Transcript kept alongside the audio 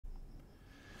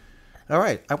All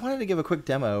right, I wanted to give a quick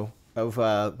demo of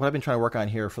what I've been trying to work on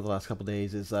here for the last couple of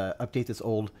days is update this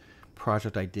old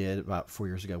project I did about 4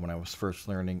 years ago when I was first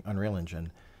learning Unreal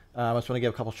Engine. I just want to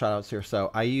give a couple shout outs here.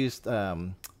 So I used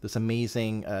this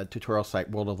amazing tutorial site,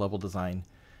 World of Level Design,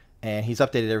 and he's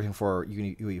updated everything for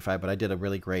UE5, but I did a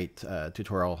really great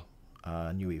tutorial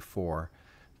on UE4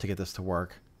 to get this to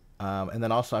work. And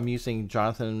then also I'm using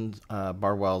Jonathan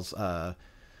Bardwell's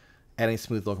adding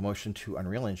smooth locomotion to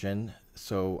Unreal Engine,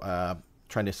 so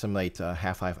trying to simulate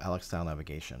Half-Life ALYX style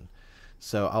navigation.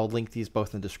 So I'll link these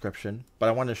both in the description, but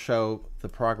I want to show the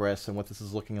progress and what this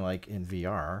is looking like in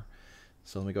VR.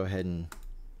 So let me go ahead and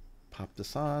pop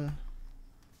this on.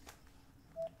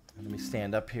 And let me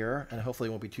stand up here, and hopefully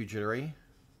it won't be too jittery.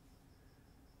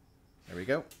 There we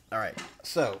go. All right,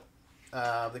 so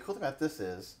the cool thing about this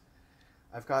is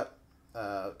I've got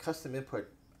custom input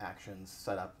actions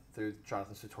set up through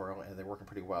Jonathan's tutorial, and they're working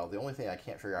pretty well. The only thing I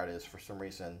can't figure out is, for some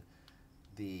reason,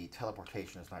 the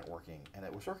teleportation is not working, and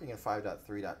it was working in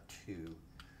 5.3.2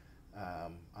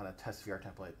 on a test VR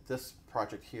template. This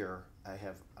project here, I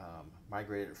have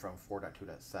migrated it from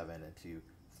 4.2.7 into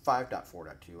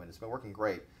 5.4.2, and it's been working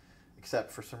great, except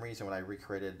for some reason when I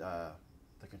recreated the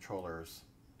controllers,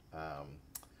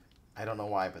 I don't know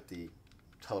why, but the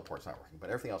teleport's not working, but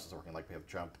everything else is working. Like we have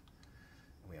jump,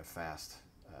 and we have fast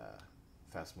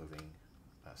moving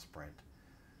sprint.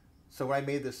 So when I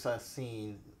made this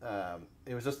scene,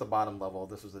 it was just the bottom level.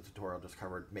 This was the tutorial just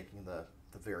covered making the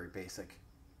very basic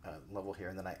level here,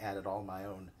 and then I added all my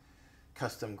own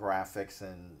custom graphics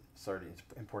and started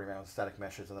importing my own static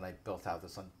meshes, and then I built out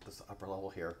this upper level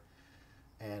here.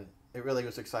 And it really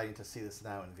was exciting to see this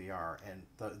now in VR. And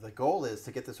the goal is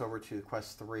to get this over to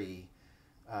Quest 3.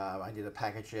 I need to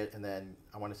package it, and then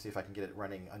I want to see if I can get it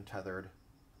running untethered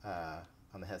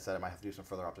on the headset. I might have to do some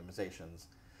further optimizations.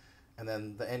 And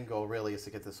then the end goal really is to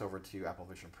get this over to Apple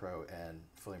Vision Pro and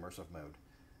fully immersive mode.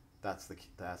 That's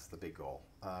the big goal.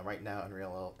 Right now,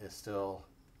 Unreal is still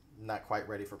not quite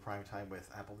ready for prime time with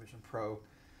Apple Vision Pro.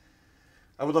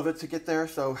 I would love it to get there,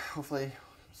 so hopefully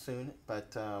soon.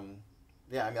 But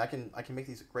yeah, I mean, I can make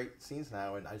these great scenes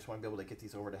now, and I just want to be able to get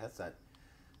these over to headset.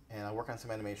 And I'll work on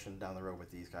some animation down the road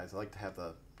with these guys. I like to have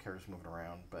the characters moving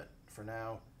around, but for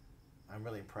now, I'm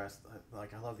really impressed.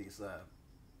 Like, I love these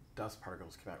dust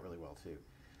particles come out really well too.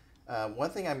 One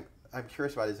thing I'm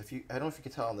curious about is I don't know if you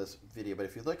can tell on this video, but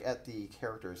if you look at the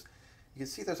characters, you can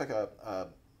see there's like a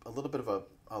little bit of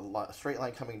a straight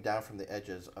line coming down from the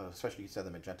edges, especially you can see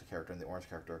the magenta character and the orange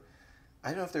character. I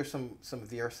don't know if there's some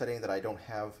VR setting that I don't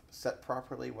have set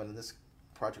properly. When this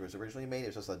project was originally made, it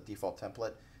was just a default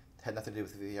template. It had nothing to do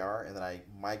with VR, and then I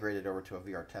migrated over to a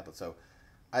VR template. So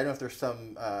I don't know if there's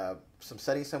some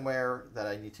settings somewhere that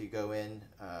I need to go in,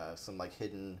 some like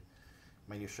hidden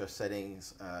minutia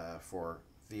settings for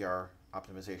VR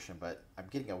optimization, but I'm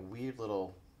getting a weird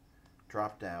little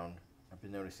drop down. I've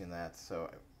been noticing that, so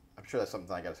I'm sure that's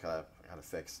something I gotta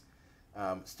fix.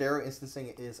 Stereo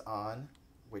instancing is on,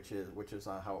 which is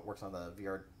how it works on the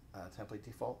VR template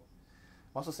default.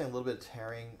 I'm also seeing a little bit of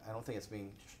tearing. I don't think it's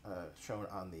being shown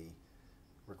on the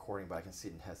recording, but I can see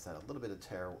it in headset. A little bit of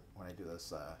tear when I do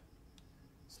this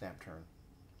snap turn.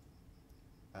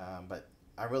 But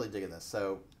I'm really digging this.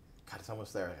 So, God, it's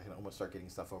almost there. I can almost start getting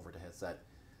stuff over to headset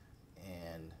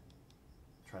and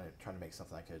trying to make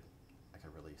something I could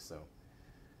release. So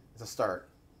it's a start.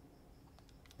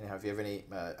 Anyhow, if you have any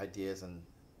ideas on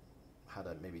how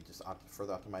to maybe just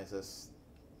further optimize this,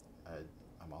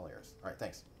 I'm all ears. All right,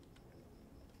 thanks.